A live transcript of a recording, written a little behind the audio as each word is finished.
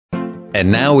And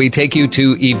now we take you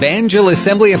to Evangel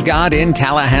Assembly of God in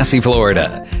Tallahassee,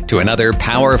 Florida, to another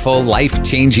powerful,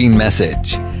 life-changing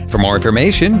message. For more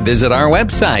information, visit our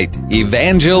website,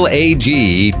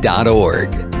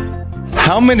 evangelag.org.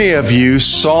 How many of you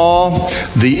saw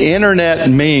the internet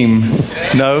meme?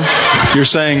 No? You're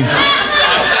saying...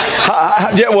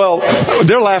 Yeah, well,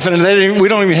 they're laughing and we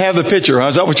don't even have the picture, huh?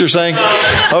 Is that what you're saying?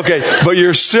 Okay, but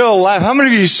you're still laughing. How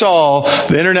many of you saw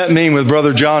the internet meme with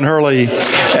Brother John Hurley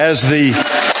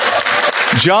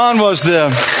John was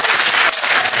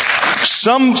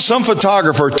some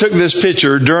photographer took this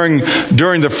picture during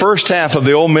the first half of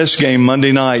the Ole Miss game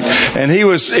Monday night, and he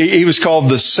was called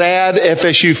the Sad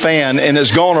FSU Fan, and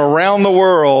it's gone around the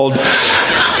world.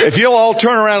 If you'll all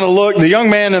turn around and look, the young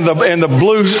man in the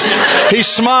blue, he's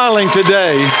smiling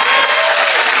today.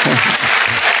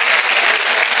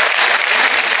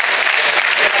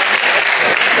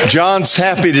 John's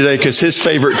happy today because his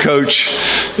favorite coach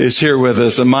is here with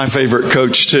us, and my favorite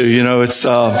coach too. You know, it's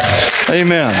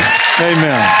amen.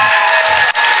 Amen.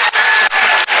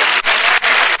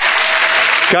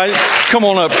 Guys, come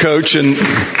on up, Coach, and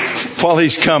while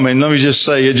he's coming, let me just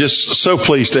say, I'm just so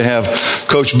pleased to have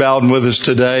Coach Bowden with us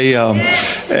today.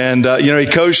 He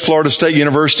coached Florida State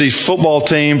University's football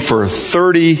team for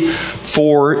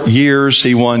 34 years.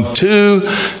 He won 2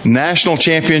 national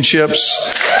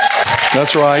championships.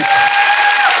 That's right.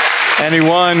 And he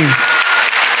won,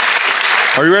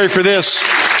 are you ready for this?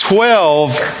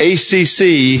 12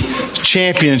 ACC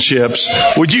championships.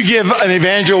 Would you give an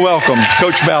evangel welcome,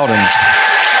 Coach Bowden?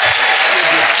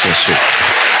 Yes, sir.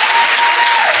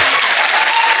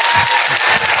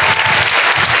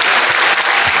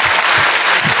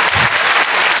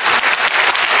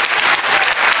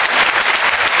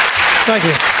 Thank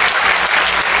you.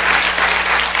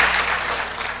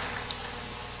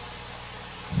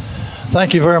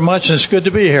 Thank you very much, and it's good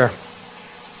to be here.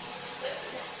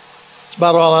 It's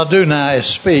about all I do now is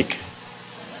speak.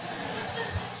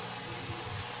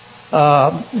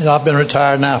 I've been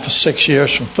retired now for 6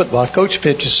 years from football. I coached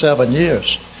 57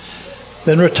 years.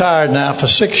 Been retired now for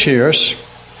 6 years,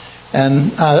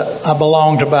 and I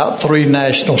belong to about 3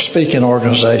 national speaking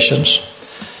organizations.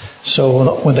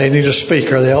 So when they need a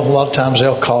speaker, a lot of times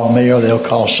they'll call me or they'll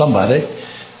call somebody,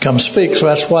 come speak. So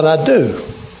that's what I do.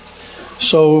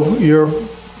 So your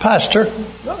pastor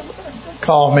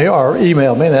called me or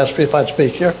emailed me and asked me if I'd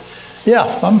speak here. Yeah,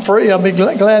 I'm free. I'll be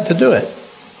glad to do it.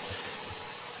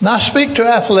 And I speak to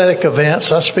athletic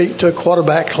events. I speak to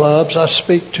quarterback clubs. I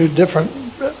speak to different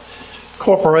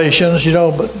corporations,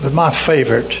 but my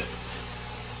favorite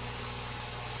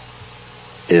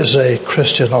is a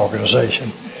Christian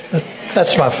organization.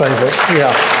 That's my favorite,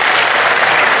 yeah.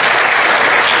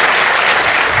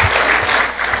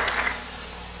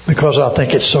 Because I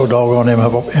think it's so doggone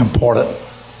important.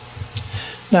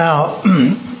 Now,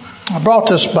 I brought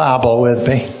this Bible with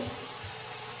me.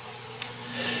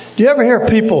 Do you ever hear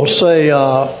people say,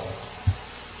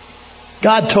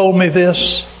 God told me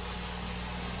this?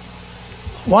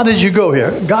 Why did you go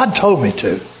here? God told me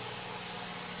to.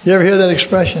 You ever hear that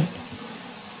expression?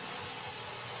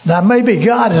 Now, maybe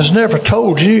God has never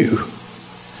told you.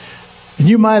 And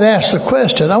you might ask the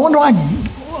question, I wonder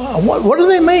what do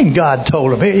they mean God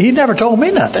told him? He never told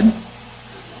me nothing.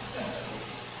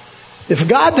 If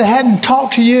God hadn't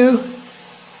talked to you,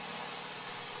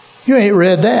 you ain't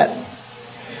read that.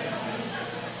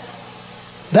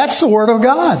 That's the Word of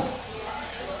God.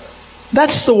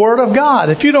 That's the Word of God.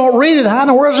 If you don't read it, how in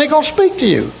the world is He going to speak to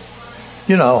you?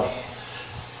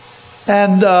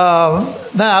 And now,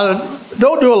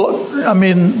 don't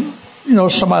do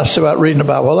somebody said about reading the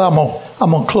Bible, well,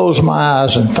 I'm going to close my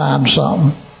eyes and find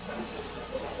something.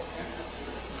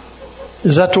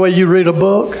 Is that the way you read a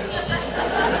book?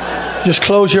 Just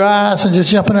close your eyes and just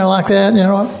jump in there like that,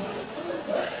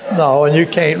 No, and you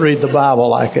can't read the Bible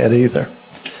like that either.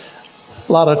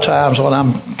 A lot of times when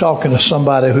I'm talking to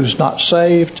somebody who's not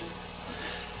saved,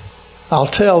 I'll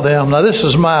tell them, now this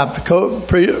is my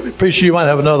preacher, you might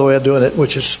have another way of doing it,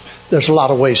 which is, there's a lot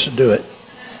of ways to do it.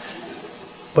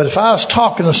 But if I was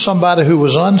talking to somebody who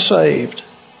was unsaved,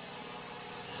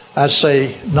 I'd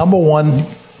say, number one,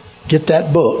 get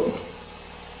that book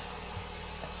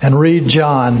and read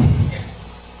John.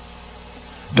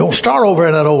 Don't start over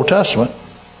in that Old Testament.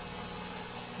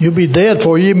 You'll be dead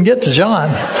before you even get to John.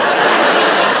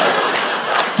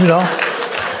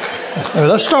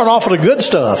 Let's start off with the good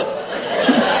stuff.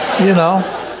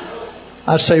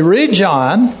 I'd say read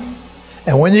John,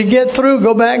 and when you get through,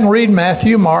 go back and read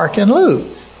Matthew, Mark, and Luke.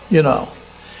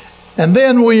 And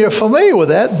then when you're familiar with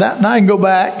that, now I can go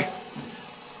back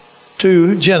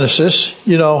to Genesis,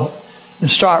 and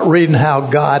start reading how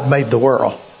God made the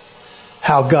world.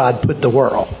 how God put the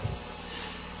world.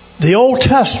 The Old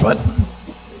Testament,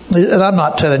 and I'm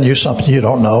not telling you something you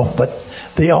don't know, but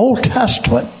the Old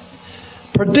Testament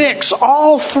predicts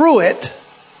all through it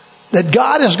that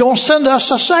God is going to send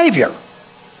us a Savior.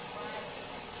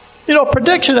 You know,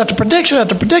 prediction after prediction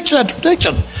after prediction after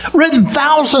prediction, written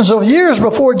thousands of years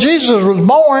before Jesus was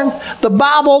born. The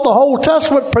Bible, the whole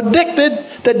Testament, predicted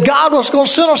that God was going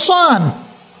to send a Son.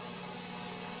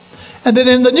 And then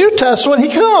in the New Testament, He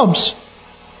comes.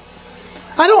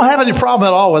 I don't have any problem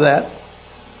at all with that.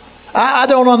 I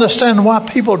don't understand why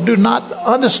people do not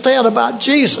understand about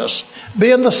Jesus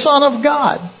being the Son of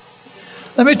God.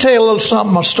 Let me tell you a little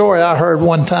something, a story I heard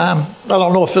one time. I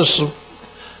don't know if this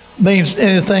means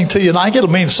anything to you, and I think it'll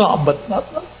mean something,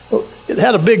 but it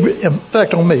had a big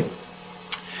effect on me.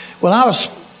 When I was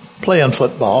playing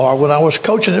football, or when I was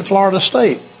coaching at Florida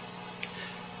State,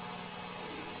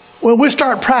 when we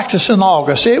start practicing in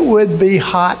August, it would be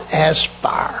hot as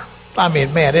fire. I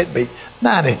mean, man, it'd be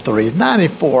 93,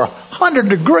 94, 100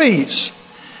 degrees.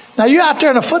 Now, you're out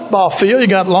there in a football field, you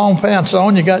got long pants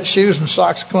on, you got shoes and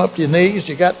socks come up to your knees,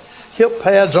 you got hip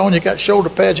pads on, you got shoulder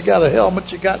pads, you got a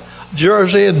helmet, you got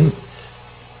jersey,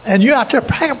 and you're out there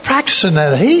practicing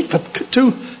that heat for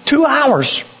two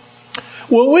hours.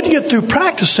 Well, we'd get through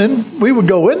practicing, we would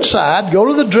go inside, go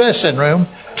to the dressing room,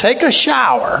 take a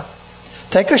shower,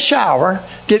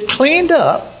 get cleaned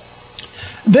up,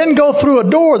 then go through a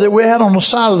door that we had on the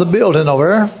side of the building over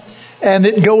there, and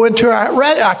it'd go into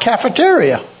our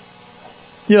cafeteria.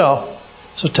 You know,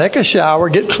 so take a shower,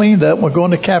 get cleaned up, we're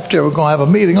going to the cafeteria, we're going to have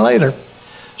a meeting later.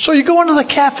 So you go into the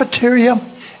cafeteria,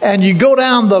 and you go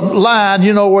down the line,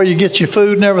 you know, where you get your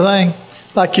food and everything,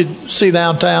 like you see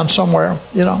downtown somewhere,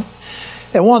 you know.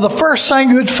 And one of the first things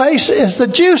you would face is the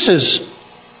juices.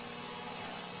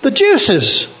 The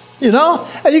juices, you know,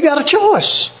 and you got a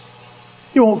choice.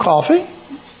 You want coffee,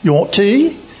 you want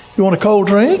tea, you want a cold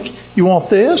drink, you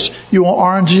want this, you want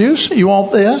orange juice, you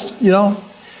want this, you know.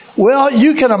 Well,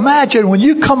 you can imagine when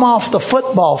you come off the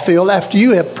football field after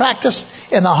you have practiced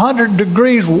in 100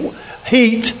 degrees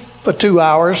heat for 2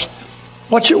 hours,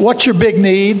 what's your big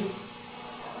need?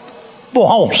 Well,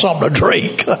 I want something to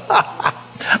drink.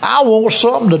 I want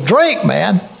something to drink,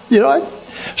 man. You know?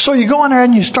 So you go in there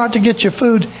and you start to get your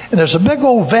food, and there's a big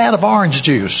old vat of orange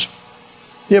juice.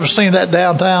 You ever seen that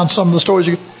downtown? Some of the stores,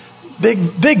 big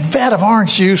vat of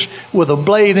orange juice with a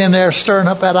blade in there stirring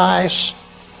up that ice.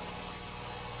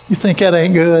 You think that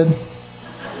ain't good?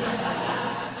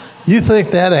 You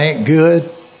think that ain't good?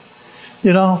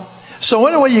 You know? So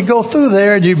anyway, you go through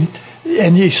there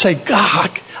and you say, God,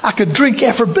 I could drink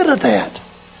every bit of that.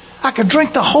 I could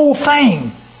drink the whole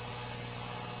thing.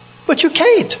 But you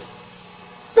can't.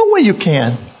 No way you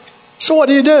can. So what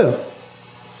do?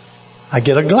 I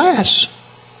get a glass.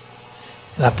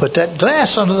 And I put that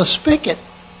glass under the spigot.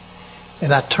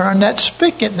 And I turn that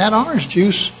spigot, and that orange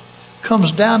juice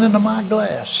comes down into my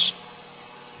glass.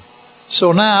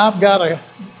 So now I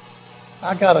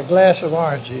got a glass of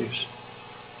orange juice.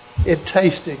 It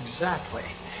tastes exactly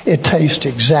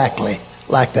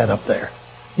like that up there.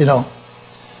 You know,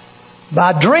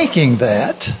 by drinking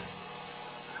that,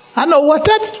 I know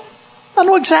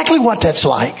exactly what that's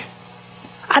like.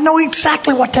 I know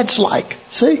exactly what that's like.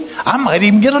 See, I might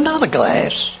even get another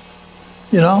glass,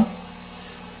 you know.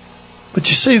 But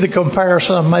you see the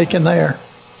comparison I'm making there.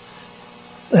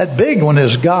 That big one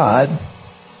is God.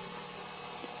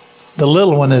 The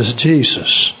little one is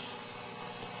Jesus.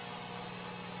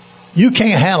 You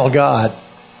can't handle God.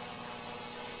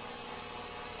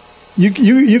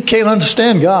 You can't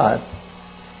understand God.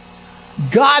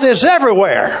 God is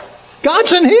everywhere.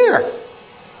 God's in here.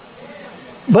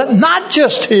 But not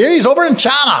just here. He's over in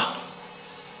China.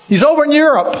 He's over in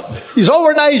Europe. He's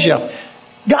over in Asia.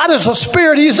 God is a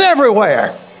spirit. He's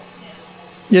everywhere.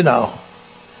 You know.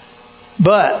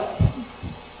 But,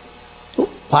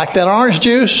 like that orange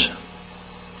juice,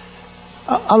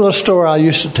 a little story I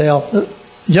used to tell. A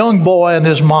young boy and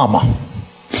his mama.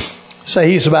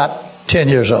 Say he's about 10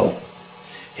 years old.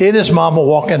 He and his mama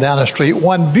walking down the street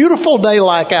one beautiful day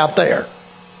like out there.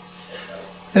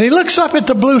 And he looks up at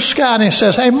the blue sky and he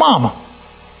says, "Hey, Mama,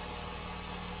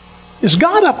 is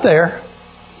God up there?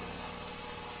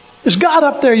 Is God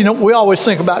up there?" You know, we always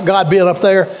think about God being up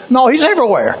there. No, He's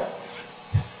everywhere.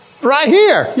 Right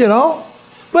here, you know.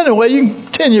 But anyway,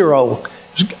 10-year-old.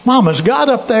 "Mama, is God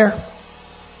up there?"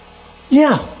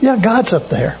 Yeah, God's up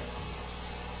there.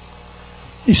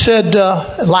 He said,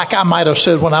 like I might have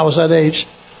said when I was that age,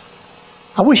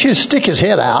 "I wish He'd stick His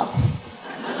head out.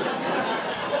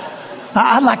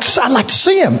 I'd like to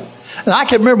see Him. And I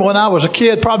can remember when I was a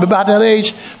kid, probably about that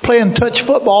age, playing touch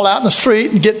football out in the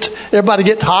street and everybody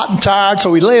get hot and tired.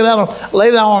 So we lay down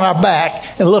on our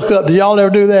back and look up. Do y'all ever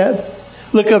do that?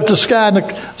 Look up to the sky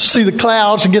and see the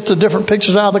clouds and get the different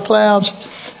pictures out of the clouds.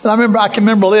 And I can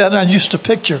remember then I used to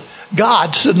picture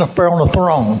God sitting up there on a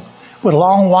throne with a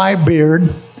long white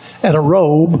beard and a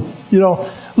robe,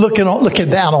 looking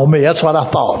down on me. That's what I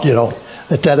thought,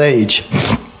 at that age.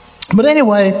 But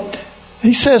anyway,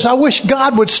 he says, I wish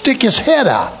God would stick his head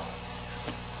out.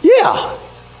 Yeah.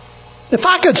 If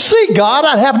I could see God,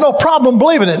 I'd have no problem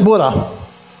believing it, would I?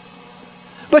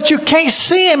 But you can't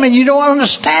see him and you don't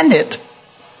understand it,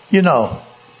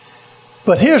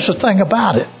 But here's the thing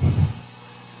about it.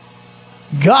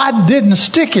 God didn't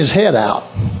stick his head out.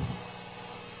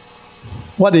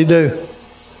 What did he do?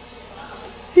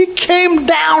 He came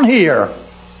down here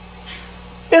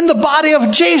in the body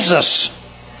of Jesus.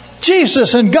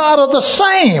 Jesus and God are the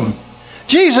same.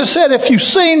 Jesus said, if you've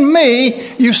seen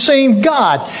me, you've seen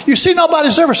God. You see,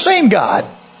 nobody's ever seen God.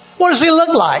 What does he look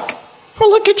like? Well,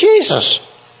 look at Jesus.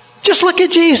 Just look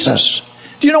at Jesus.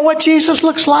 Do you know what Jesus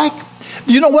looks like?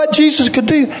 Do you know what Jesus could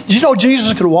do? Do you know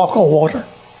Jesus could walk on water?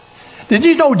 Did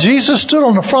you know Jesus stood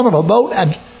on the front of a boat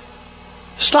and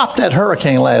stopped that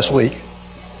hurricane last week?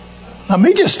 I mean,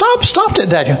 he just stopped it.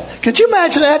 That. Could you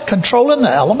imagine that, controlling the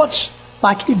elements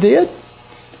like he did?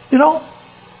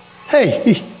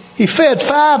 Hey, he fed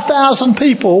 5,000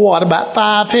 people, about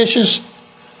 5 fishes?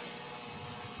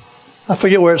 I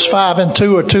forget where it's 5 and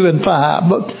 2 or 2 and 5.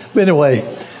 But anyway,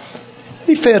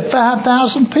 he fed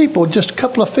 5,000 people, just a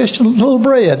couple of fish and a little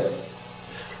bread.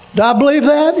 Do I believe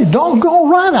that? Doggone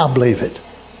right I believe it.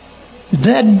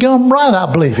 Dadgum right I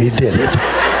believe he did it.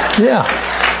 Yeah,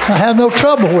 I have no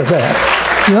trouble with that,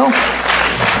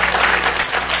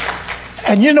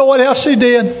 And you know what else he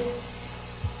did?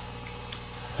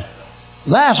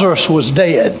 Lazarus was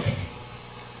dead.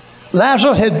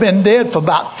 Lazarus had been dead for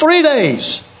about 3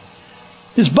 days.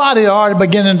 His body had already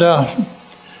beginning to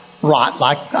rot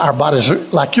like our bodies,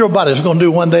 like your body's going to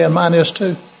do one day and mine is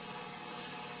too.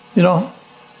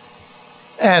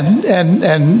 And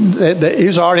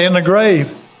he's already in the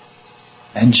grave.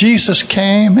 And Jesus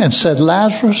came and said,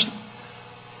 Lazarus,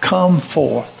 come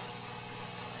forth.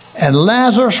 And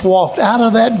Lazarus walked out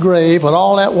of that grave with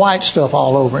all that white stuff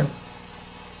all over him.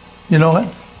 You know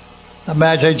what?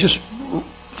 Imagine he just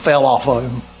fell off of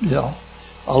him,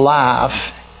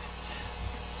 alive.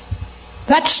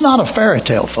 That's not a fairy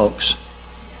tale, folks.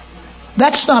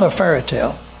 That's not a fairy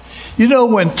tale.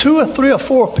 When 2 or 3 or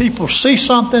 4 people see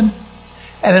something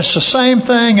and it's the same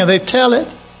thing and they tell it,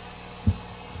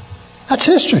 that's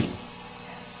history.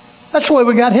 That's the way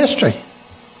we got history.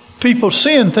 People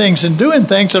seeing things and doing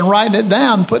things and writing it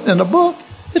down and putting it in a book.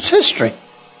 It's history,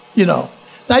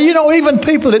 Now, even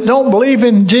people that don't believe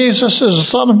in Jesus as the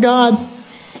Son of God,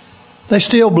 they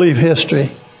still believe history.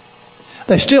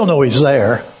 They still know he's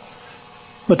there.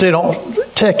 But they don't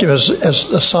take him as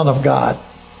the Son of God,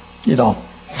 I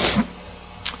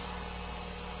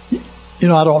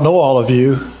don't know all of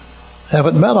you.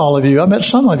 Haven't met all of you. I met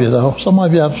some of you, though. Some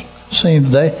of you I've seen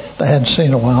today. I hadn't seen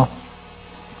in a while.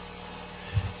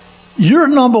 Your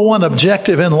number one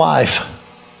objective in life,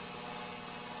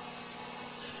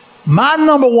 my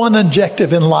number one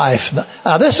objective in life,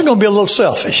 now this is going to be a little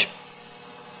selfish,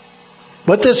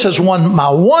 but this is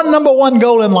my number one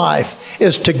goal in life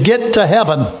is to get to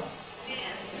heaven.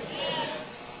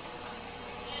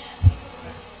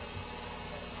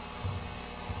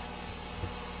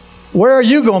 Where are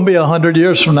you going to be 100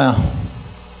 years from now?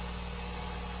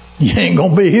 You ain't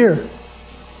going to be here.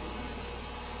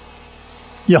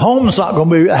 Your home's not going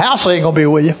to be, the house ain't going to be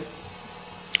with you.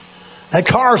 That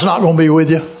car's not going to be with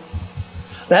you.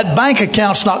 That bank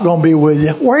account's not going to be with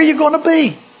you. Where are you going to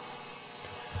be?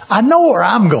 I know where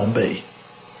I'm going to be.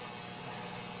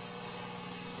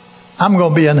 I'm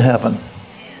going to be in heaven.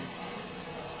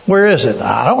 Where is it?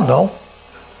 I don't know.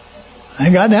 I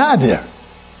ain't got any idea.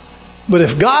 But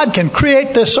if God can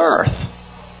create this earth,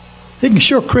 he can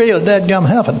sure create a dadgum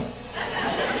heaven.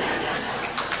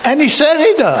 And he says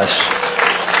he does.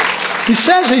 He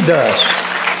says he does.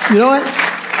 You know what?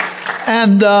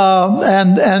 And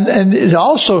it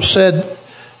also said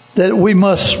that we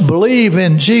must believe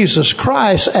in Jesus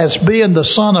Christ as being the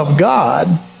Son of God,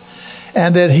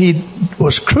 and that he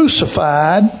was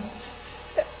crucified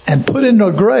and put into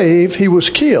a grave. He was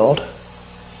killed.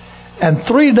 And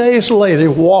 3 days later, he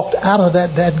walked out of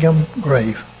that dadgum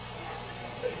grave.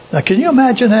 Now, can you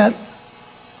imagine that?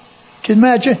 Can you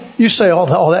imagine? You say,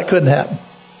 oh, that couldn't happen.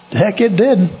 Heck, it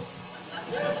didn't.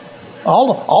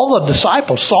 All the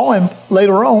disciples saw him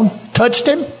later on, touched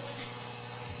him,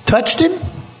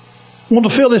 wanted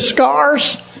to feel his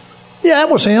scars. Yeah, it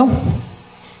was him.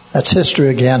 That's history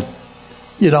again,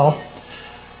 you know.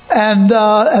 And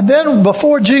then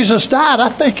before Jesus died, I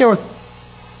think there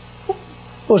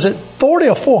was it 40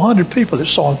 or 400 people that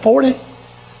saw him? 40?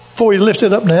 Before he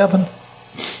lifted up to heaven.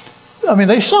 I mean,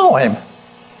 they saw him.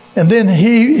 And then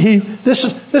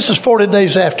this is 40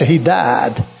 days after he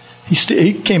died.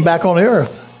 He came back on the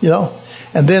earth, you know.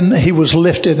 And then he was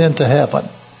lifted into heaven.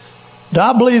 Do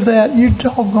I believe that? You're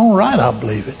doggone right I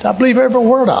believe it. I believe every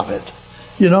word of it,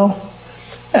 you know.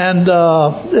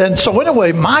 And so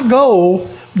anyway, my goal,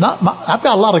 I've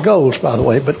got a lot of goals, by the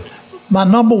way, but my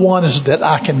number one is that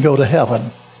I can go to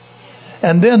heaven.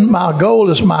 And then my goal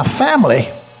is my family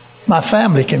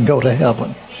can go to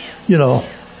heaven, you know.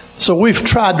 So we've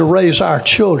tried to raise our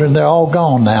children. They're all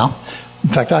gone now. In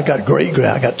fact, I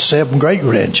got 7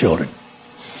 great-grandchildren.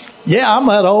 Yeah, I'm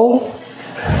that old.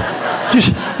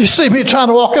 You see me trying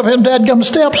to walk up them dadgum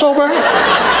steps over?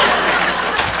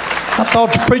 I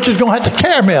thought the preacher's going to have to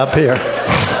carry me up here.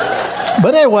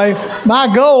 But anyway,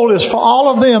 my goal is for all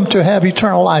of them to have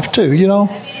eternal life too, you know.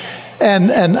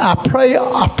 And I pray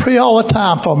all the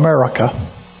time for America.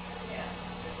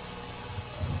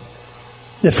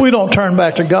 If we don't turn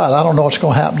back to God, I don't know what's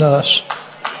going to happen to us.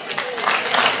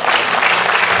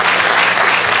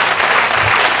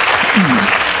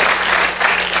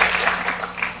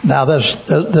 Now,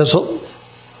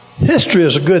 history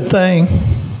is a good thing.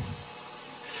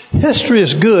 History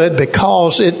is good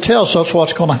because it tells us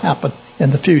what's going to happen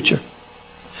in the future.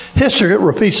 History, it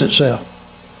repeats itself.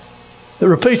 It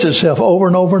repeats itself over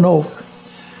and over and over.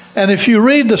 And if you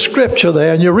read the scripture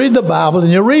there, and you read the Bible,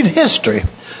 and you read history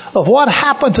of what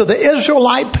happened to the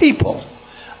Israelite people,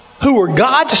 who were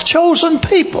God's chosen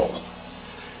people.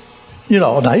 You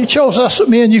know, now he chose us,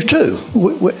 me and you too.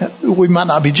 We might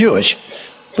not be Jewish,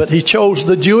 but he chose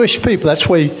the Jewish people. That's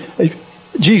why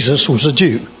Jesus was a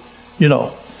Jew, you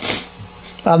know.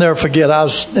 I'll never forget, I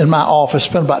was in my office,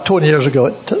 spent about 20 years ago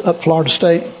at Florida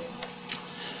State.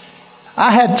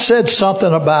 I had said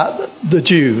something about the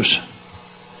Jews.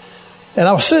 And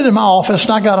I was sitting in my office,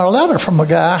 and I got a letter from a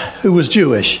guy who was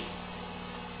Jewish.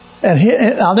 And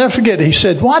I'll never forget it. He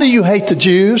said, "Why do you hate the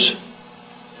Jews?"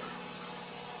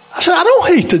 I said, "I don't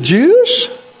hate the Jews.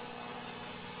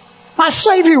 My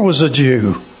Savior was a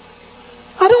Jew.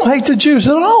 I don't hate the Jews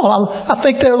at all. I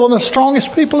think they're one of the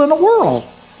strongest people in the world.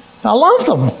 I love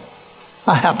them.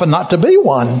 I happen not to be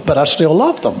one, but I still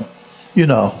love them, you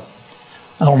know."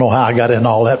 I don't know how I got in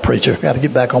all that, preacher. Got to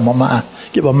get back on my mind,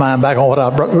 get my mind back on what I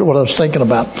was thinking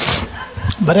about.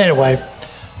 But anyway,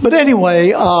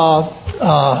 I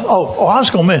was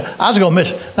going to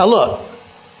mention. Now look,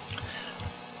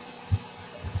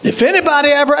 if anybody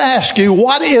ever asks you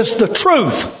what is the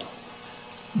truth,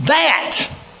 that's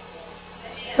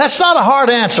not a hard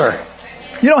answer.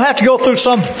 You don't have to go through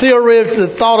some theory that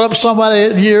thought up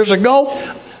somebody years ago.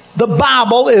 The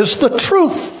Bible is the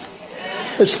truth.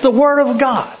 It's the Word of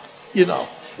God, you know.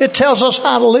 It tells us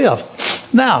how to live.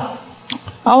 Now,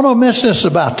 I want to mention this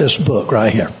about this book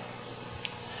right here.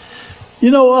 You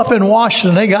know, up in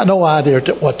Washington, they got no idea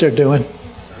what they're doing.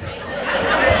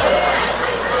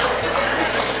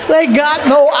 They got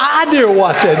no idea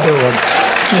what they're doing.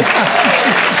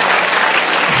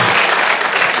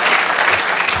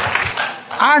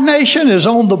 Our nation is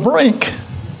on the brink,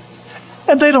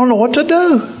 and they don't know what to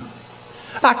do.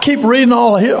 I keep reading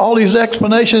all these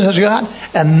explanations has got,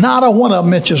 and not a one of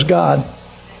them mentions God.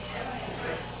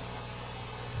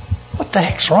 What the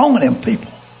heck's wrong with them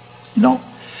people? You know?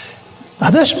 Now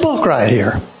this book right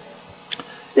here,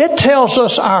 it tells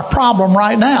us our problem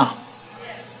right now.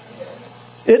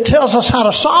 It tells us how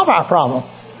to solve our problem.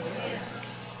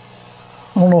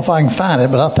 I don't know if I can find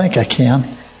it, but I think I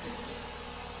can.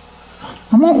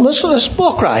 I'm going to listen to this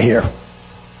book right here.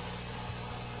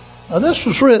 Now this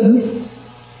was written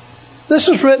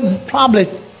probably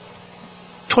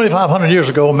 2,500 years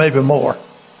ago, maybe more.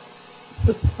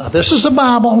 Now this is the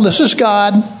Bible. This is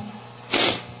God.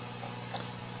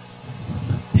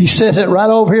 He says it right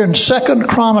over here in 2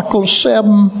 Chronicles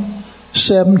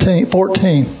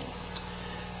 7:14.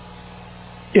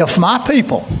 If my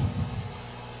people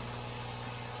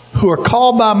who are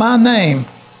called by my name,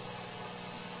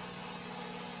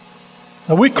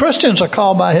 now we Christians are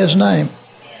called by his name.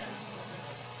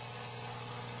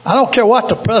 I don't care what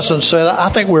the president said. I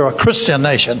think we're a Christian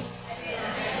nation.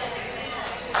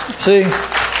 See?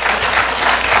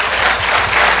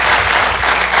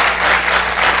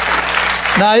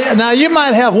 Now you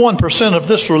might have 1% of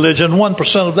this religion,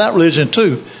 1% of that religion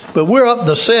too. But we're up in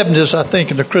the 70s, I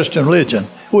think, in the Christian religion,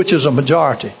 which is a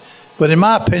majority. But in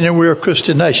my opinion, we're a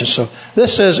Christian nation. So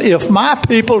this says, if my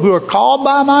people who are called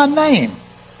by my name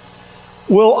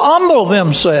will humble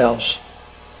themselves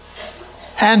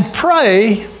and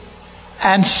pray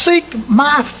and seek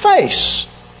my face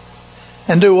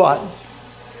and do what?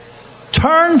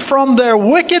 Turn from their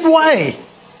wicked way.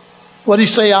 What do you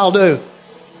say I'll do?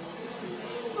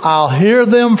 I'll hear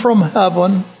them from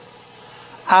heaven.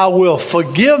 I will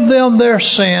forgive them their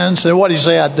sins. And what do you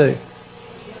say I'd do?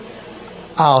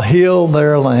 I'll heal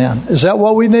their land. Is that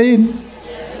what we need?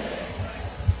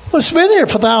 Well, it's been here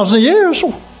for thousands of years.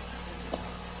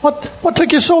 What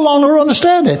took you so long to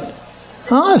understand it?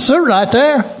 It's there right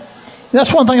there.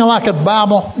 That's one thing I like of the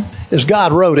Bible is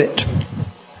God wrote it.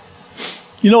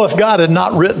 You know, if God had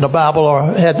not written the Bible or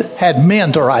had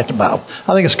men to write the Bible,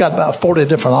 I think it's got about 40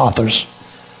 different authors.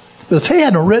 But if he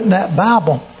hadn't written that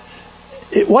Bible,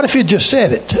 what if he just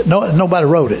said it? Nobody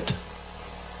wrote it.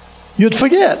 You'd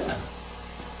forget.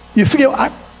 You forget.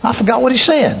 I forgot what he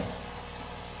said.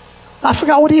 I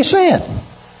forgot what he said.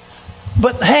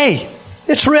 But hey,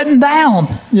 it's written down,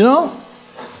 you know,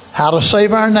 how to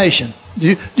save our nation.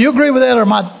 Do you agree with that or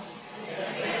am I?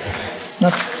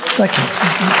 No, thank you.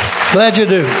 Glad you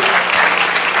do.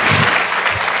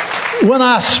 When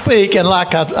I speak, and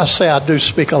like I say, I do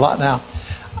speak a lot now.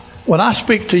 When I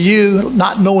speak to you,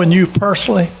 not knowing you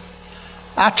personally,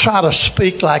 I try to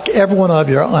speak like every one of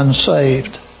you are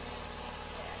unsaved.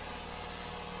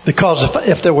 Because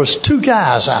if there was two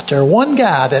guys out there, one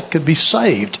guy that could be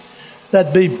saved,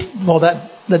 that'd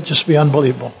just be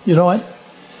unbelievable. You know what?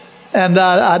 And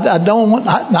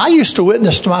I used to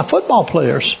witness to my football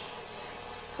players.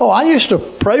 Oh, I used to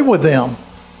pray with them.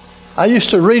 I used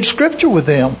to read scripture with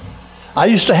them. I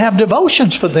used to have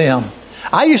devotions for them.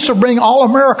 I used to bring all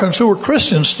Americans who were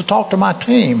Christians to talk to my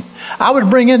team. I would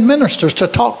bring in ministers to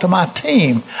talk to my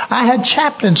team. I had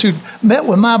chaplains who met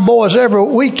with my boys every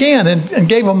weekend and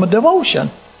gave them a devotion.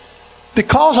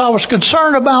 Because I was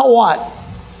concerned about what?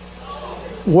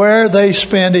 Where they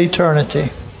spend eternity.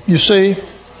 You see?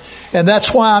 And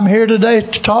that's why I'm here today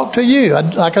to talk to you.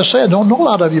 Like I said, I don't know a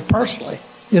lot of you personally,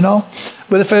 you know.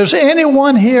 But if there's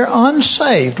anyone here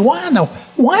unsaved, why in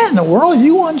the world are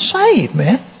you unsaved,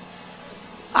 man?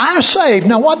 I'm saved.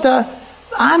 Now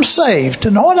I'm saved.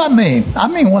 To know what I mean? I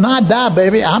mean, when I die,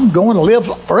 baby, I'm going to live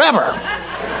forever.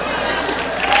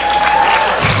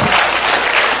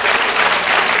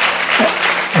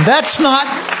 And that's not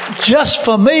just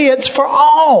for me, it's for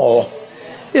all.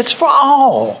 It's for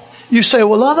all. You say,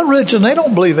 well, other religions, they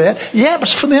don't believe that. Yeah, but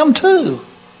it's for them too.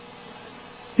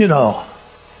 You know.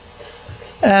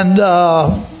 And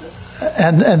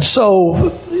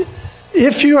so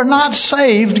if you're not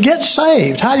saved, get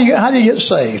saved. How do you get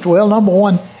saved? Well, number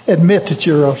one, admit that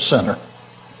you're a sinner.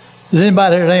 Is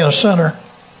anybody here that ain't a sinner?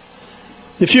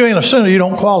 If you ain't a sinner, you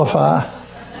don't qualify.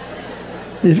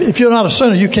 If you're not a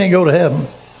sinner, you can't go to heaven.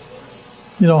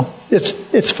 You know,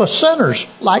 it's for sinners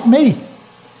like me.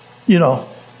 You know.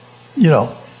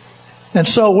 And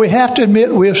so we have to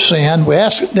admit we have sinned.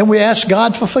 Then we ask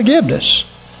God for forgiveness.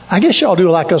 I guess y'all do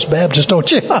like us Baptists, don't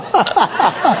you?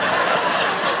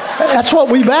 That's what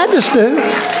we Baptists do.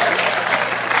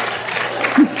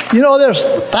 You know, there's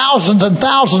thousands and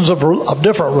thousands of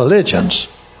different religions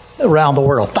around the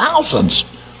world. Thousands.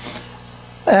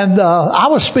 And I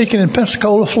was speaking in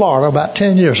Pensacola, Florida about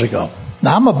 10 years ago.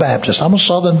 Now, I'm a Baptist. I'm a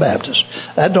Southern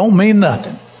Baptist. That don't mean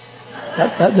nothing.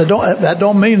 That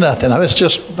don't mean nothing. It's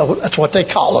just, that's what they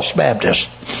call us,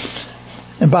 Baptists.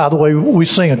 And by the way, we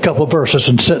sing a couple of verses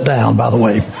and sit down, by the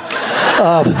way.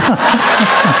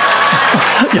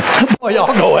 Boy,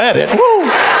 y'all go at it. Woo.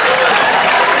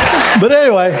 But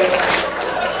anyway,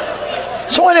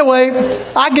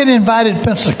 I get invited to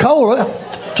Pensacola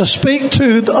to speak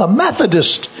to the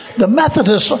Methodist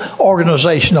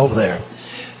organization over there.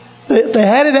 They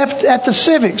had it at the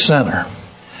Civic Center.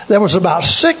 There was about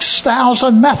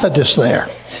 6,000 Methodists there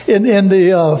in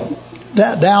the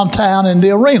downtown in the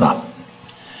arena.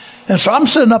 And so I'm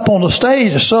sitting up on the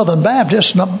stage as Southern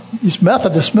Baptist, and these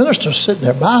Methodist ministers sitting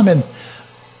there by me, and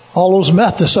all those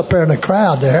Methodists up there in the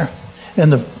crowd there.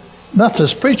 And the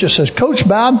Methodist preacher says, Coach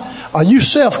Bowden, are you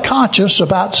self-conscious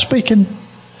about speaking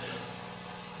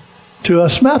to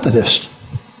us Methodists?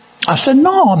 I said,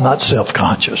 no, I'm not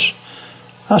self-conscious.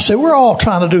 I said, we're all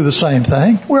trying to do the same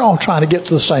thing. We're all trying to get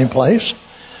to the same place.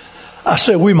 I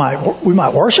said, we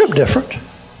might worship different.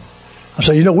 I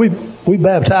said, you know, we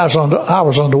baptize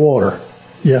ours underwater.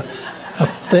 Yeah.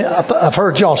 I've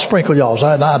heard y'all sprinkle y'all's.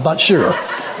 I'm not sure.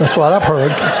 That's what I've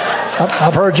heard.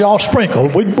 I've heard y'all sprinkle.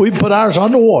 We put ours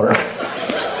underwater.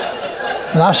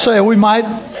 And I say we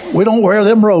don't wear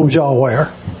them robes y'all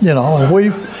wear. You know, and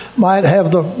we might have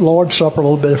the Lord's Supper a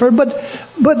little bit different.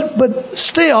 But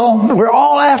still, we're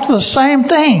all after the same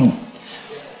thing.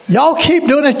 Y'all keep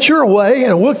doing it your way,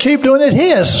 and we'll keep doing it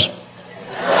His.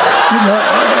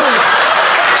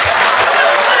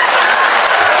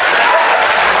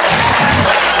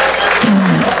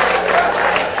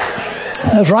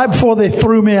 That was right before they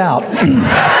threw me out.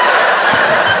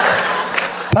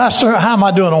 Pastor, how am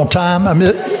I doing on time?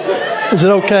 Is it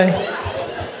okay?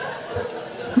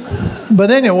 But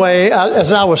anyway,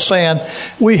 as I was saying,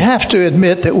 we have to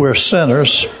admit that we're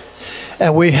sinners,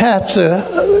 and we have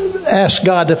to ask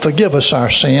God to forgive us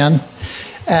our sin,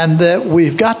 and that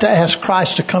we've got to ask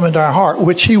Christ to come into our heart,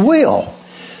 which He will.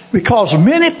 Because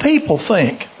many people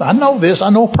think, I know this, I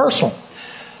know personal,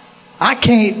 I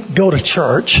can't go to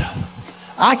church.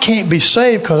 I can't be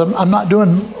saved because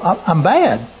I'm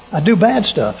bad. I do bad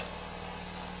stuff.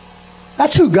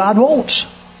 That's who God wants.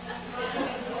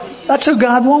 That's who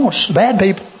God wants, bad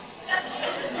people.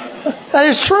 That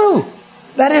is true.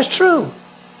 That is true.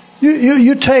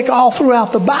 You take all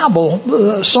throughout the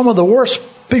Bible, some of the worst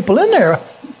people in there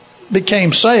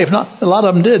became saved. A lot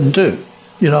of them didn't too,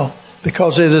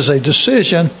 because it is a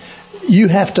decision you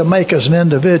have to make as an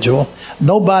individual.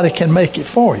 Nobody can make it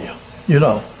for you,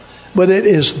 But it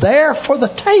is there for the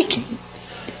taking.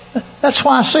 That's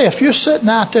why I say if you're sitting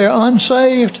out there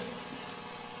unsaved,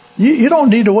 you don't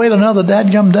need to wait another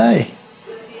dadgum day.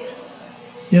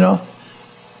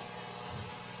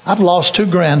 I've lost 2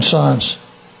 grandsons.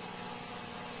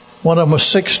 One of them was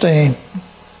 16.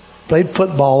 Played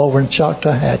football over in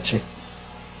Choctawhatchee.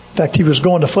 In fact, he was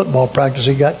going to football practice.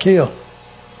 He got killed.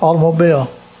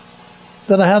 Automobile.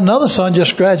 Then I had another son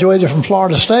just graduated from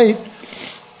Florida State.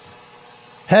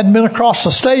 Hadn't been across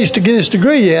the stage to get his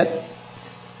degree yet.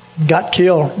 Got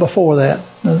killed before that.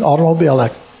 An automobile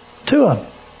accident. 2 of them.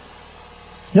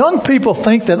 Young people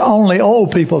think that only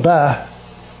old people die.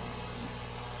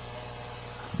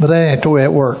 But that ain't the way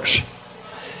it works.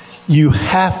 You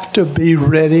have to be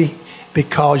ready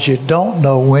because you don't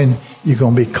know when you're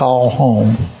going to be called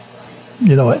home.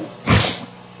 You know it.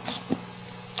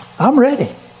 I'm ready.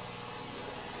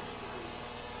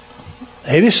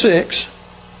 86.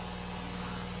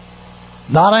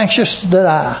 Not anxious to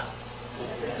die.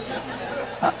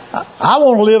 I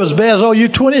want to live as bad as all you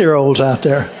 20-year-olds out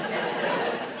there.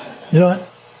 You know what?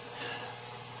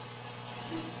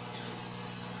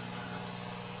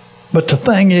 But the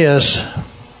thing is,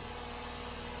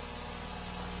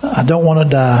 I don't want to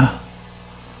die,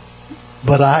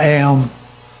 but I am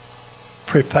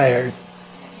prepared.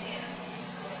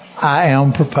 I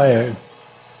am prepared.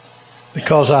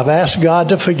 Because I've asked God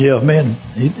to forgive me, and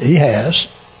He has.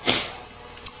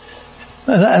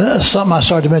 And something I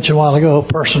started to mention a while ago, a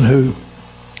person who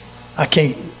I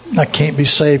can't be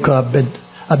saved because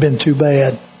I've been too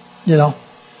bad,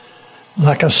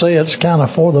 Like I say, it's kind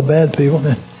of for the bad people.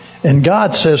 And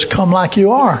God says, come like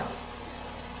you are.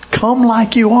 Come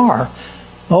like you are.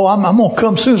 Oh, I'm going to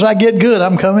come as soon as I get good.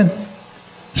 I'm coming.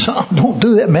 So don't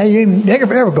do that, man. You ain't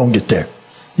ever going to get there.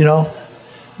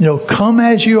 Come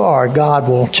as you are. God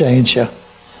will change you.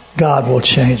 God will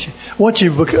change you. Once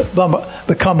you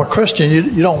become a Christian,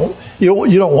 you don't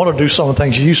want to do some of the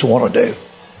things you used to want to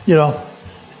do.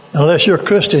 Unless you're a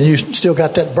Christian, you still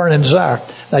got that burning desire.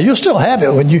 Now you'll still have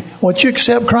it once you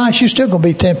accept Christ. You're still going to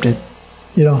be tempted,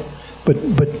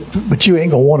 But you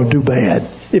ain't going to want to do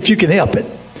bad if you can help it.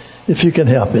 If you can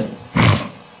help it.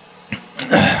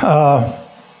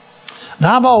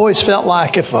 Now I've always felt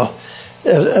like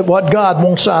what God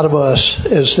wants out of us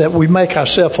is that we make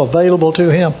ourselves available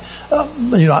to Him.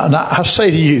 And I say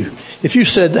to you, if you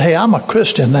said, "Hey, I'm a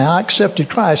Christian now. I accepted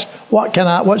Christ.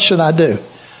 What should I do?"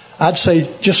 I'd say,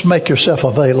 just make yourself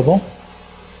available.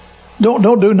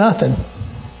 Don't do nothing.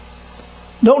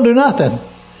 Don't do nothing.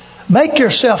 Make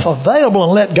yourself available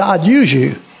and let God use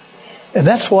you, and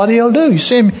that's what He'll do. You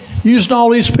see Him using all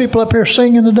these people up here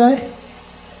singing today.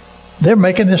 They're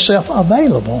making themselves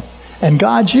available, and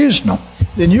God's using them.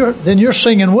 Then you're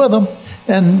singing with them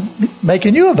and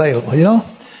making you available.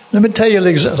 Let me tell you an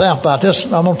example about this.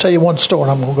 I'm going to tell you one story,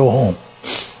 and I'm going to go home.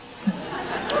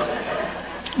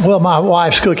 Well, my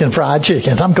wife's cooking fried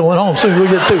chicken. I'm going home as soon as we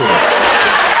get through it.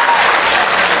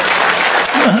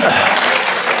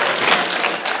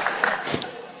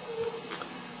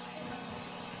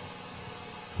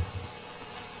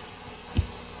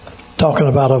 Talking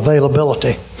about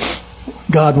availability.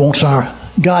 God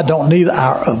don't need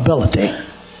our ability.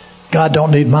 God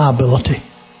don't need my ability.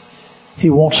 He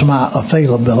wants my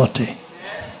availability.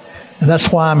 And that's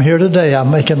why I'm here today.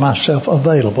 I'm making myself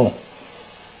available.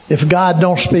 If God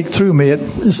don't speak through me,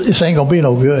 this ain't going to be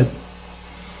no good.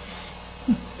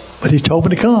 But He told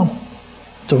me to come.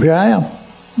 So here I am.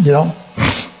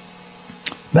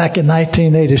 Back in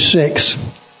 1986,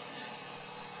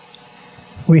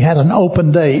 we had an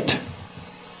open date.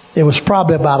 It was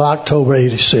probably about October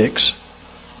 86,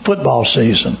 football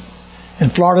season.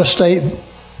 And Florida State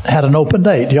had an open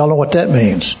date. Do y'all know what that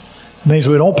means? It means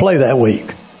we don't play that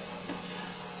week.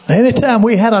 Anytime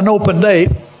we had an open date,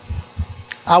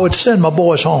 I would send my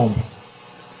boys home.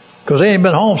 Because they ain't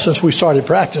been home since we started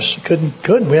practice.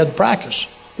 Couldn't. We had to practice,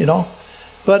 you know.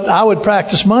 But I would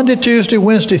practice Monday, Tuesday,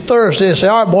 Wednesday, Thursday, and say,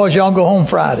 all right, boys, y'all go home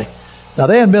Friday. Now,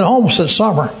 they hadn't been home since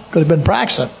summer. Could have been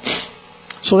practicing.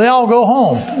 So they all go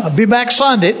home. I'll be back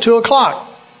Sunday at 2 o'clock.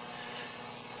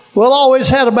 Well, I always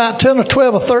had about 10 or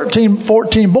 12 or 13,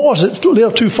 14 boys that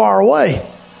live too far away.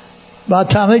 By the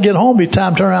time they get home, it'd be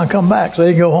time to turn around and come back. So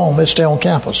they go home. They stay on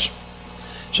campus.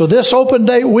 So this open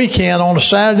date weekend on a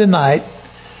Saturday night,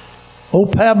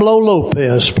 old Pablo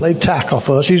Lopez played tackle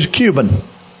for us. He's a Cuban.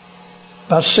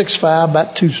 About 6'5",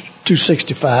 about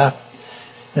 265.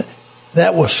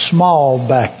 That was small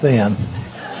back then.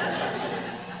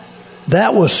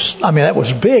 That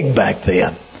was big back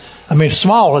then. I mean,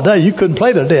 small today. You couldn't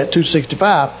play today at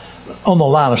 265 on the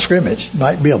line of scrimmage. You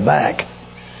might be a back.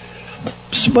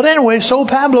 But anyway, so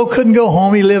Pablo couldn't go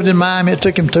home. He lived in Miami. It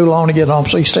took him too long to get home,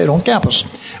 so he stayed on campus.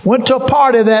 Went to a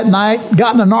party that night,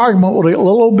 got in an argument with a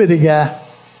little old bitty guy.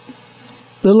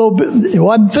 It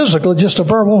wasn't physical, just a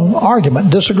verbal argument,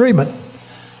 disagreement.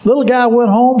 Little guy went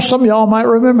home. Some of y'all might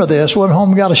remember this. Went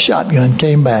home, got a shotgun,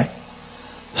 came back.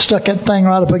 Stuck that thing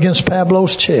right up against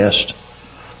Pablo's chest.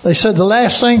 They said the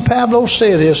last thing Pablo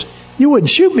said is, you wouldn't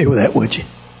shoot me with that, would you?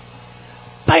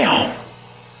 Bam!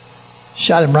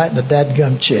 Shot him right in the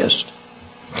dadgum chest.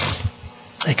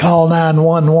 They called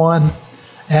 911.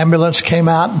 Ambulance came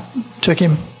out and took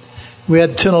him. We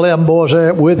had 10, 11 boys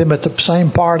there with him at the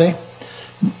same party.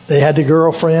 They had the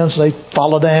girlfriends. They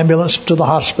followed the ambulance to the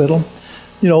hospital.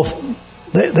 You know,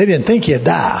 they didn't think he'd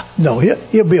die. No,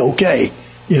 he'll be okay.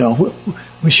 You know,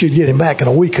 we should get him back in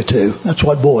a week or two. That's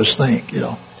what boys think, you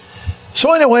know.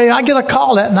 So anyway, I get a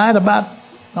call that night about,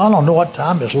 I don't know what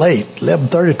time. It's late,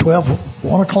 11:30, 12,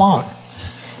 1 o'clock.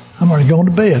 I'm already going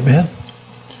to bed, man.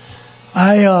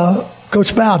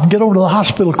 Coach Bowden, get over to the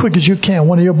hospital as quick as you can.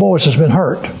 One of your boys has been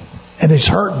hurt, and he's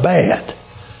hurt bad.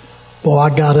 Well,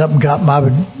 I got up and got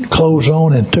my clothes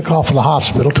on and took off to the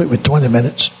hospital. It took me 20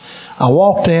 minutes. I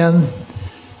walked in,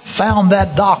 found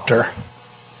that doctor,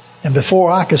 and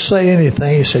before I could say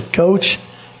anything, he said, Coach,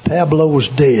 Pablo was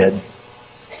dead.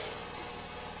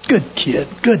 Good kid,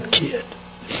 good kid.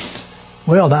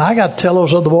 Well, now I got to tell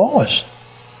those other boys.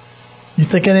 You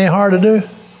think it ain't hard to do?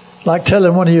 Like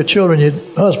telling one of your children your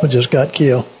husband just got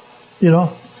killed. You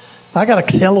know? I got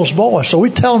to tell those boys. So we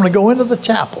tell them to go into the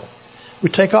chapel. We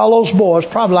take all those boys,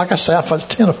 probably like I said,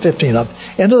 10 or 15 of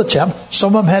them, into the chapel.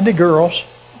 Some of them had their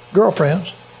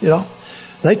girlfriends, you know.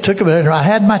 They took them in there. I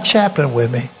had my chaplain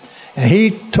with me. And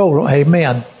he told them, hey,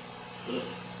 man,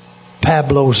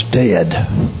 Pablo's dead.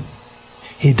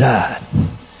 He died.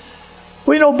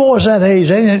 We know boys that age,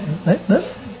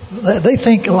 they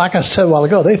think, like I said a while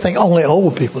ago, they think only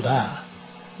old people die.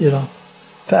 You know,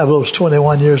 Pablo's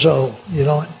 21 years old, you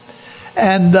know.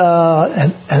 And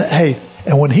hey,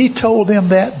 and when he told them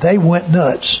that, they went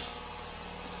nuts.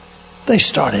 They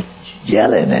started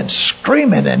yelling and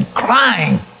screaming and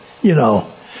crying, you know,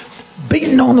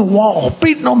 beating on the wall,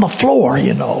 beating on the floor,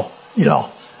 you know.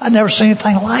 I'd never seen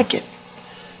anything like it.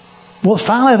 Well,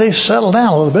 finally they settled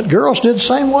down a little bit. Girls did the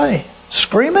same way,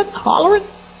 screaming, hollering.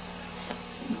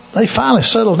 They finally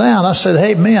settled down. I said,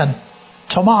 hey, men,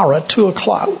 tomorrow at 2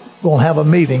 o'clock, we're going to have a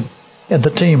meeting in the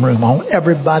team room. I want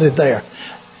everybody there.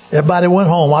 Everybody went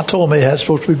home. I told them they had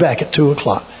supposed to be back at 2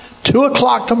 o'clock. 2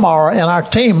 o'clock tomorrow in our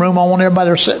team room. I want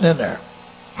everybody sitting in there.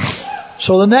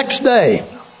 So the next day,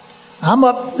 I'm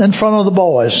up in front of the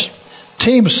boys.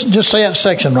 Teams, just say that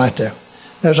section right there.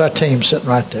 There's our team sitting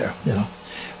right there, you know.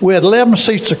 We had 11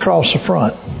 seats across the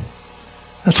front.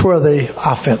 That's where the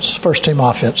offense, first team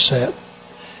offense sat.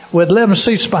 We had 11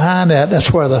 seats behind that.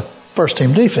 That's where the first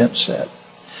team defense sat.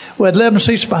 We had 11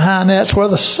 seats behind that. That's where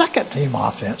the second team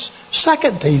offense,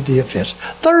 second team defense,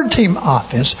 third team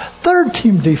offense, third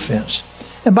team defense.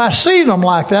 And by seating them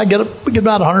like that, we get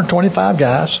about 125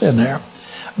 guys in there.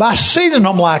 By seating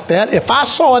them like that, if I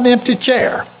saw an empty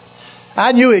chair,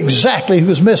 I knew exactly who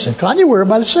was missing because I knew where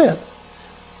everybody sat.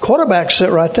 Quarterbacks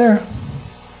sit right there.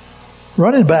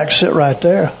 Running backs sit right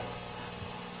there.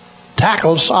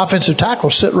 Tackles, offensive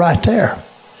tackles sit right there.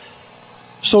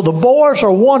 So the boys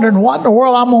are wondering what in the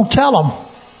world I'm going to tell them.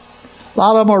 A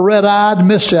lot of them are red-eyed,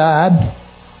 misty-eyed.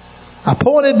 I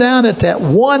pointed down at that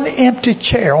one empty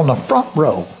chair on the front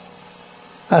row.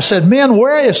 I said, men,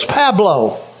 where is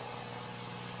Pablo?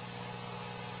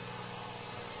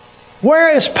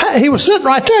 Where is He was sitting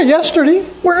right there yesterday.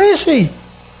 Where is he?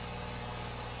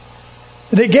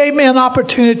 And it gave me an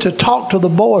opportunity to talk to the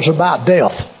boys about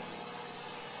death.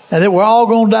 And that we're all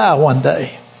going to die one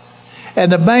day.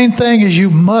 And the main thing is you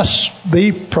must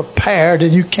be prepared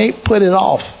and you can't put it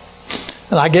off.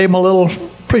 And I gave them a little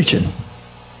preaching,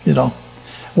 you know.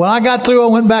 When I got through, I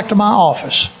went back to my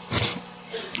office.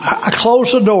 I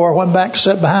closed the door, went back,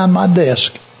 sat behind my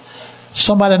desk.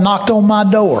 Somebody knocked on my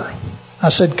door. I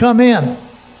said, come in.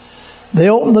 They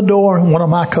opened the door and one of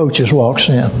my coaches walks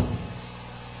in.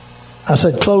 I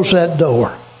said, close that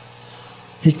door.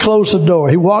 He closed the door.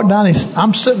 He walked down.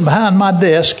 I'm sitting behind my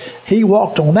desk. He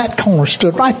walked on that corner,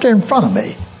 stood right there in front of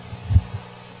me.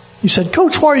 He said,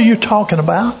 Coach, what are you talking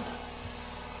about?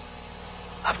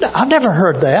 I've never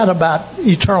heard that about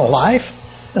eternal life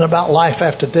and about life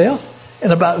after death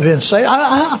and about being saved.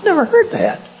 I've never heard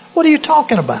that. What are you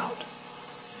talking about?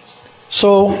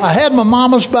 So I had my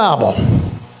mama's Bible.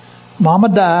 Mama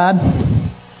died.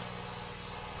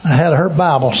 I had her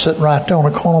Bible sitting right there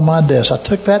on the corner of my desk. I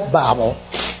took that Bible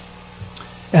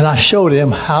and I showed him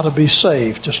how to be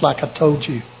saved, just like I told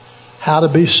you, how to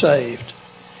be saved.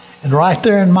 And right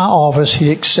there in my office,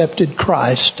 he accepted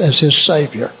Christ as his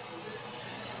Savior.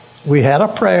 We had a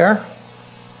prayer,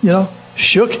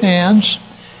 shook hands,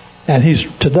 and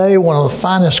he's today one of the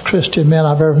finest Christian men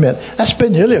I've ever met. That's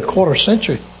been nearly a quarter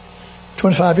century,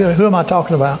 25 years. Who am I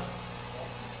talking about?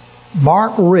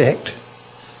 Mark Richt,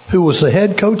 who was the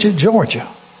head coach at Georgia.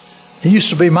 He used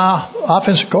to be my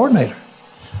offensive coordinator.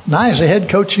 Now he's the head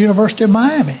coach at the University of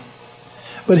Miami.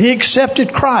 But he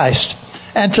accepted Christ,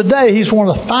 and today he's one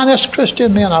of the finest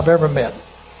Christian men I've ever met.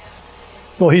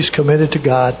 Well, he's committed to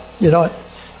God. Right.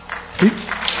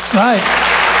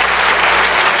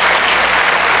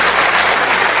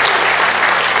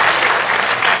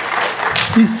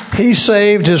 He's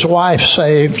saved, his wife's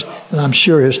saved, and I'm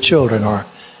sure his children are,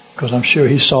 because I'm sure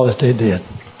he saw that they did.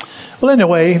 Well,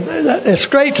 anyway, it's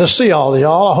great to see all of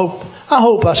y'all. I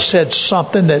hope I said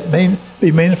something that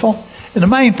be meaningful. And the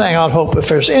main thing I'd hope, if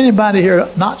there's anybody here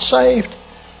not saved,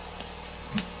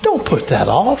 don't put that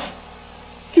off.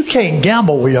 You can't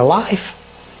gamble with your life.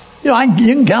 You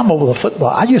can gamble with a football.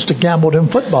 I used to gamble in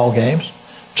football games,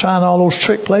 trying all those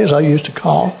trick plays I used to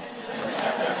call.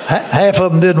 Half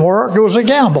of them didn't work. It was a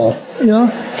gamble,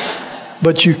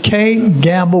 But you can't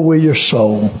gamble with your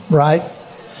soul, right?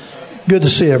 Good to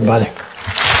see everybody.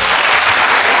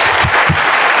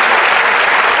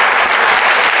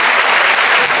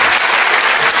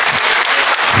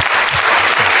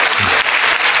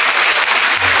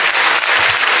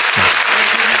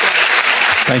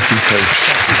 Thank you,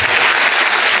 Coach.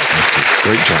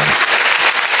 Great job.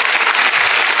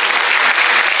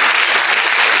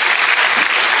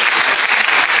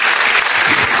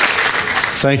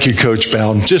 Thank you, Coach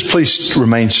Bowden. Just please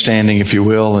remain standing, if you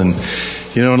will. And,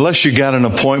 unless you got an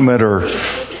appointment or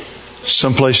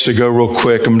someplace to go real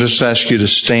quick, I'm just asking you to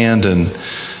stand and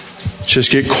just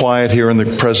get quiet here in the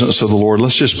presence of the Lord.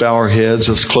 Let's just bow our heads.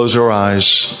 Let's close our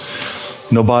eyes.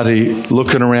 Nobody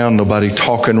looking around, nobody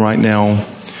talking right now.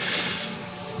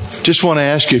 Just want to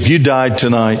ask you, if you died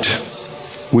tonight,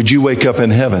 would you wake up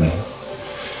in heaven?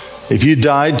 If you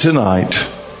died tonight,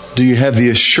 do you have the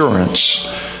assurance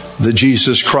that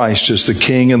Jesus Christ is the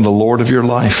King and the Lord of your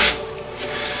life?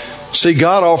 See,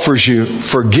 God offers you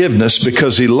forgiveness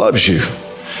because He loves you.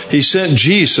 He sent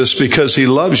Jesus because He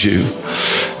loves you.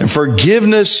 And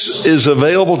forgiveness is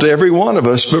available to every one of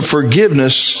us, but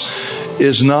forgiveness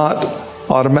is not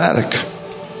automatic.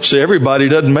 See, everybody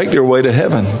doesn't make their way to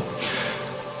heaven.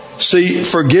 See,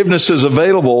 forgiveness is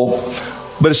available,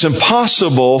 but it's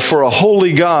impossible for a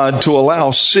holy God to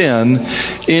allow sin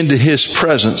into His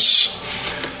presence.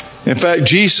 In fact,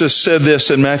 Jesus said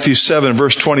this in Matthew 7,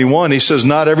 verse 21. He says,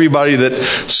 not everybody that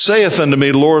saith unto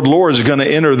me, Lord, Lord, is going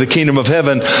to enter the kingdom of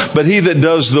heaven, but he that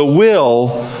does the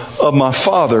will of my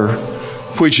Father,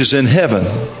 which is in heaven.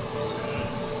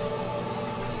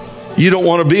 You don't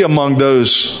want to be among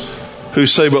those who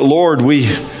say, but Lord, we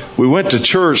went to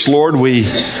church, Lord, we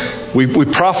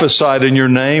prophesied in your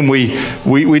name,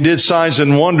 we did signs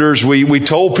and wonders, we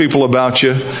told people about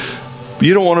you.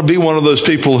 You don't want to be one of those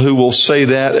people who will say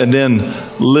that and then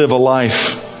live a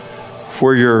life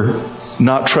where you're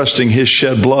not trusting His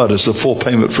shed blood as the full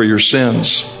payment for your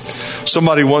sins.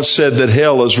 Somebody once said that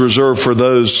hell is reserved for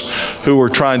those who are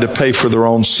trying to pay for their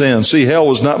own sins. See, hell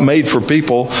was not made for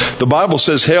people. The Bible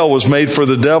says hell was made for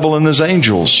the devil and his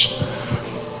angels.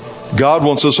 God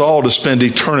wants us all to spend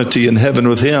eternity in heaven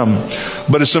with Him.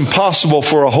 But it's impossible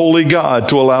for a holy God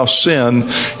to allow sin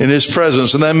in His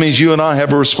presence. And that means you and I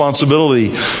have a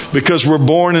responsibility. Because we're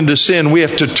born into sin, we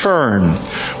have to turn.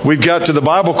 We've got to, the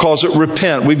Bible calls it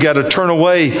repent. We've got to turn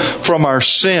away from our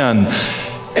sin.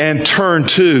 and turn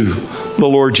to the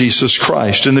Lord Jesus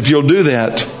Christ. And if you'll do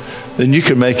that, then you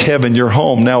can make heaven your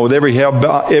home. Now, with every head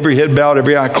bowed,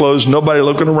 every eye closed, nobody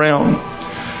looking around,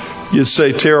 you'd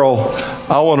say, Terrell,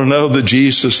 I want to know the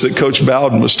Jesus that Coach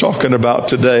Bowden was talking about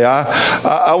today.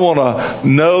 I want to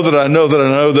know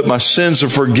that my sins are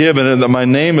forgiven and that my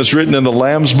name is written in the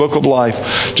Lamb's Book of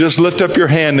Life. Just lift up your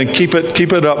hand and keep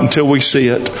it up until we see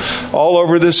it. All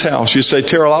over this house, you say,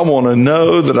 Terrell, I want to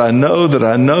know that I know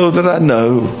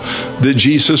that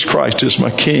Jesus Christ is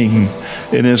my King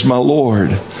and is my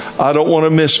Lord. I don't want to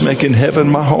miss making heaven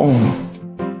my home.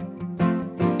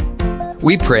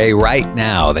 We pray right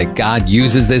now that God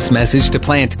uses this message to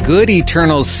plant good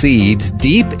eternal seeds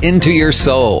deep into your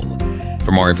soul.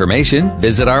 For more information,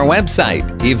 visit our website,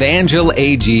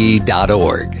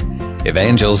 evangelag.org.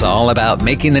 Evangel's all about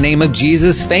making the name of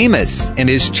Jesus famous and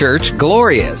His church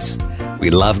glorious.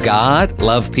 We love God,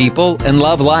 love people, and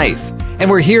love life. And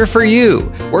we're here for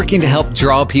you, working to help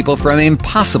draw people from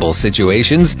impossible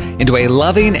situations into a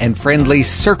loving and friendly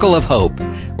circle of hope,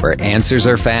 where answers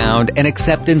are found and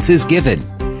acceptance is given.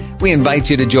 We invite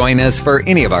you to join us for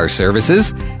any of our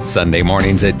services, Sunday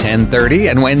mornings at 10:30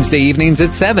 and Wednesday evenings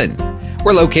at 7.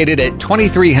 We're located at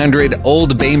 2300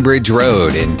 Old Bainbridge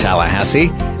Road in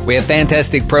Tallahassee. We have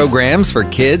fantastic programs for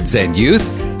kids and youth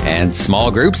and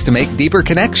small groups to make deeper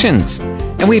connections.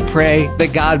 And we pray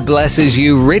that God blesses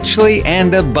you richly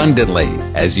and abundantly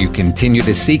as you continue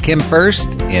to seek Him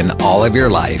first in all of your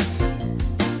life.